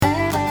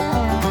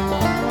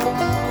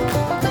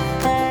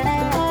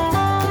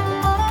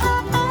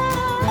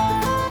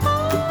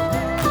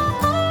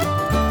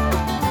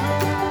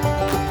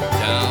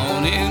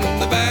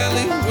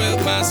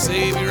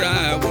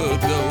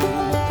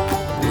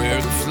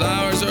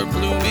flowers are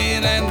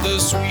blooming and the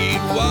sweet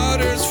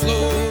waters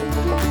flow.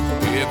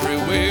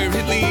 Everywhere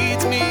He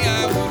leads me,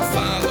 I will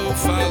follow,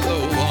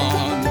 follow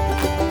on,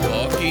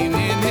 walking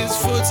in His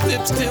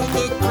footsteps till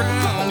the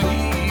crown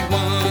He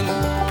won.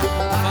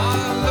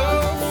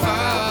 Follow,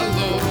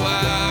 follow,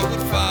 I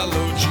would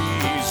follow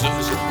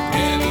Jesus.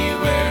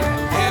 Anywhere,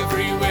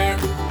 everywhere,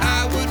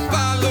 I would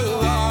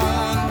follow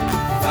on.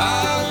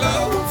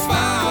 Follow,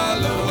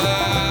 follow,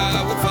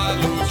 I would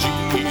follow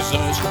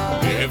Jesus.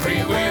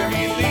 Everywhere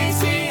He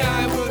leads me,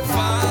 I would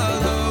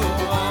follow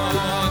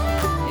on.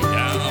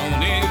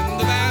 Down in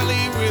the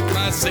valley with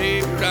my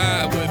Savior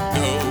I would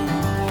go,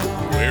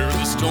 where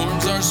the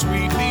storms are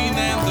sweeping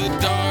and the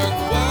dark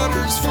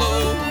waters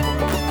flow.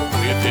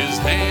 With His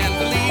hand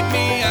to lead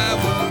me, I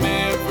will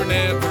never,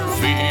 never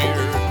fear.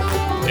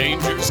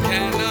 Dangers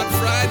cannot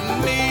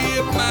frighten me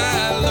if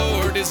my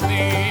Lord is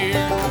near.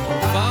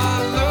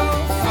 Follow,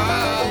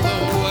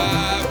 follow,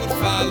 I would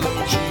follow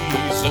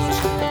Jesus.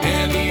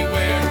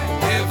 Anywhere,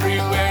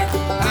 everywhere,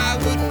 I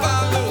would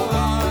follow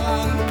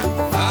on.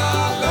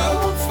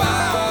 Follow,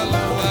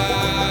 follow,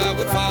 I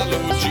would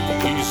follow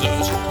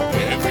Jesus.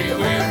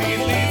 Everywhere He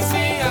leads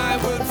me, I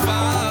would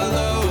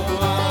follow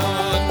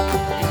on.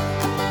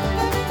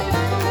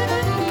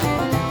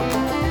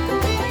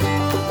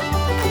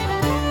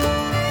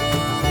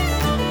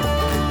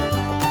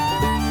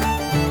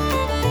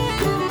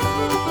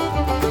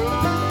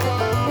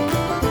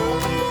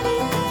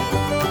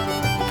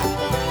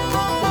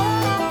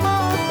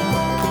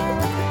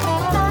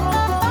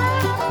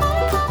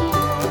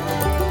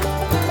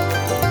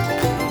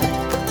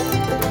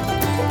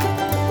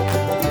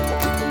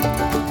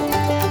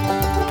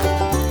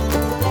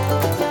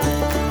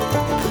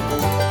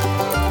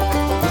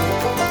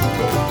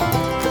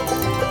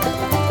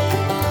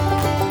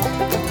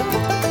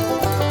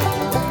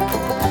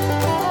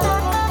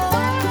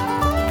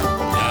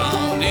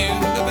 Down in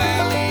the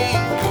valley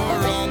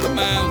or on the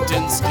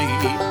mountain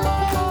steep,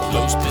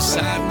 close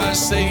beside my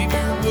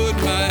Savior would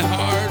my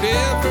heart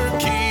ever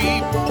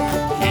keep.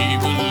 He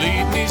will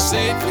lead me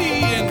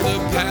safely in the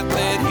path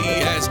that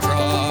He has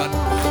trod,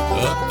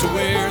 up to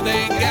where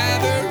they